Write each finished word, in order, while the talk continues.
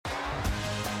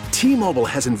T-Mobile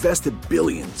has invested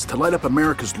billions to light up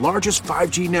America's largest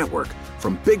 5G network,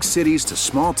 from big cities to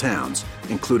small towns,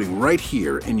 including right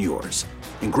here in yours.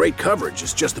 And great coverage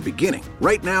is just the beginning.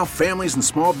 Right now, families and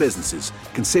small businesses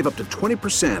can save up to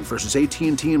 20% versus AT&T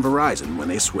and Verizon when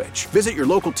they switch. Visit your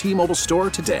local T-Mobile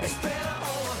store today.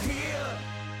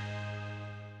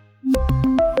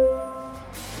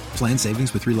 Plan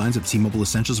savings with 3 lines of T-Mobile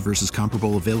Essentials versus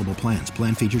comparable available plans.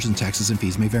 Plan features and taxes and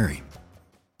fees may vary.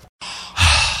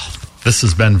 This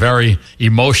has been very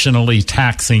emotionally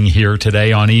taxing here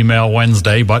today on Email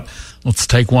Wednesday, but let's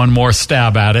take one more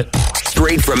stab at it.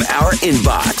 Straight from our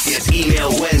inbox, it's Email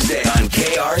Wednesday on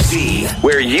KRZ,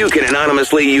 where you can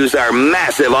anonymously use our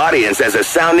massive audience as a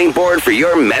sounding board for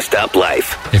your messed up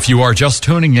life. If you are just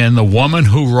tuning in, the woman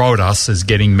who wrote us is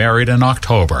getting married in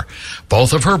October.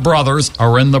 Both of her brothers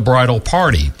are in the bridal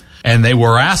party, and they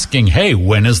were asking, hey,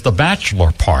 when is the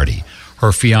bachelor party? Her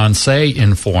fiancé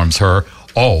informs her,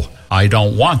 oh, I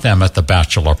don't want them at the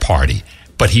bachelor party.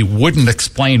 But he wouldn't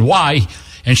explain why,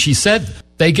 and she said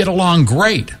they get along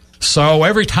great. So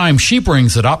every time she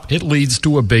brings it up, it leads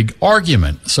to a big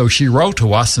argument. So she wrote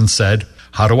to us and said,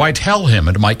 how do I tell him?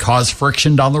 It might cause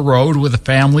friction down the road with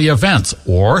family events.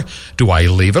 Or do I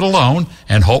leave it alone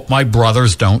and hope my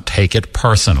brothers don't take it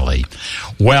personally?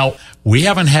 Well, we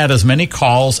haven't had as many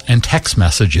calls and text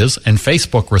messages and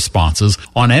Facebook responses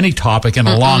on any topic in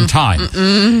a long time.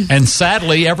 And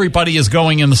sadly, everybody is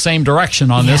going in the same direction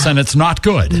on this, and it's not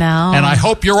good. No. And I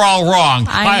hope you're all wrong.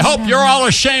 I hope know. you're all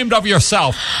ashamed of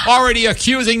yourself, already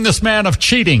accusing this man of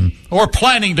cheating or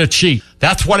planning to cheat.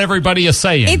 That's what everybody is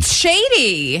saying. It's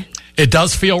shady. It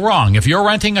does feel wrong. If you're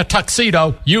renting a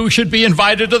tuxedo, you should be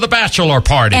invited to the bachelor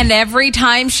party. And every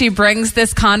time she brings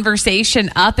this conversation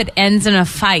up, it ends in a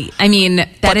fight. I mean,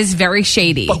 that is very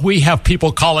shady. But we have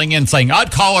people calling in saying,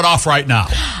 I'd call it off right now.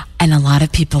 And a lot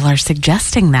of people are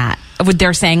suggesting that.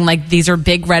 They're saying, like, these are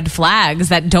big red flags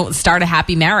that don't start a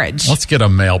happy marriage. Let's get a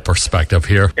male perspective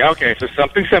here. Yeah, okay, so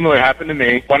something similar happened to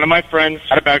me. One of my friends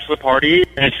had a bachelor party,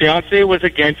 and his fiancée was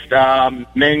against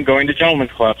men going to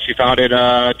gentlemen's clubs. She found it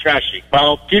trashy.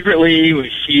 Well, secretly,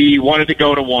 she wanted to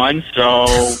go to one, so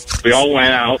we all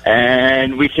went out,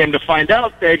 and we came to find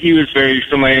out that he was very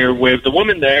familiar with the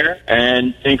woman there,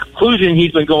 and in conclusion,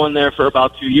 he's been going there for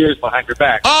about 2 years behind her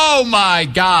back. Oh, my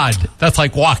God. That's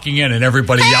like walking in and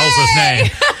everybody yells his name.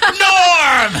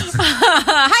 Norm!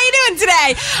 How you doing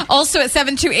today? Also at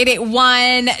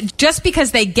 72881, just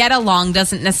because they get along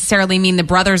doesn't necessarily mean the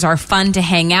brothers are fun to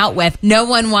hang out with. No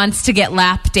one wants to get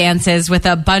lap dances with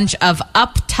a bunch of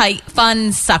uptight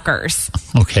fun suckers.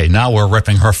 Okay, now we're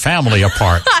ripping her family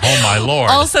apart. Oh, my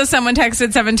Lord. Also, someone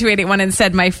texted 72881 and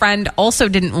said, my friend also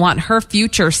didn't want her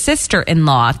future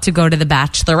sister-in-law to go to the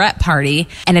bachelorette party,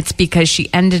 and it's because she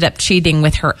ended up cheating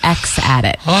with her ex at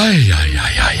it.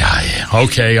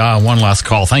 Okay, one last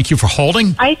call. Thank you for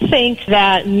holding. I think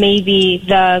that maybe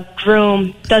the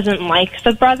groom doesn't like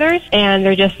the brothers and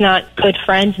they're just not good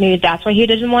friends. Maybe that's why he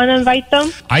didn't want to invite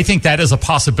them. I think that is a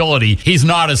possibility. He's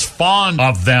not as fond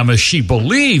of them as she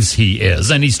believes he is,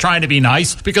 and he's trying to be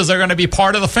nice because they're going to be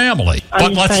part of the family.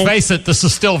 But let's face it, this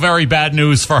is still very bad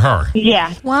news for her.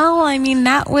 Yeah. Well, I mean,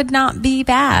 that would not be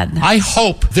bad. I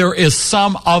hope there is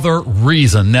some other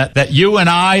reason that you and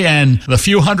I and the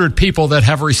few hundred people that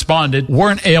have responded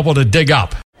weren't able to dig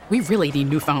up. We really need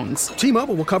new phones.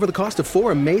 T-Mobile will cover the cost of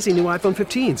 4 amazing new iPhone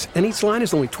 15s, and each line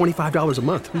is only $25 a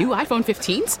month. New iPhone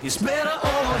 15s? It's better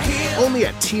over here. Only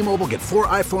at T-Mobile, get 4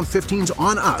 iPhone 15s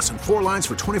on us and 4 lines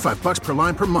for $25 per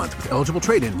line per month with eligible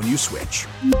trade-in when you switch.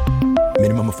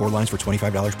 Minimum of 4 lines for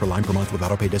 $25 per line per month with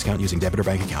autopay discount using debit or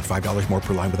bank account. $5 more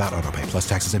per line without autopay, plus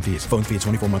taxes and fees. Phone fee at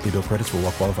 24 monthly bill credits for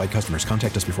well-qualified customers.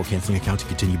 Contact us before canceling account to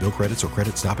continue bill credits or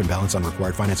credit stop and balance on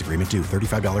required finance agreement due.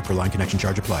 $35 per line connection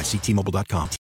charge applies. See T-Mobile.com.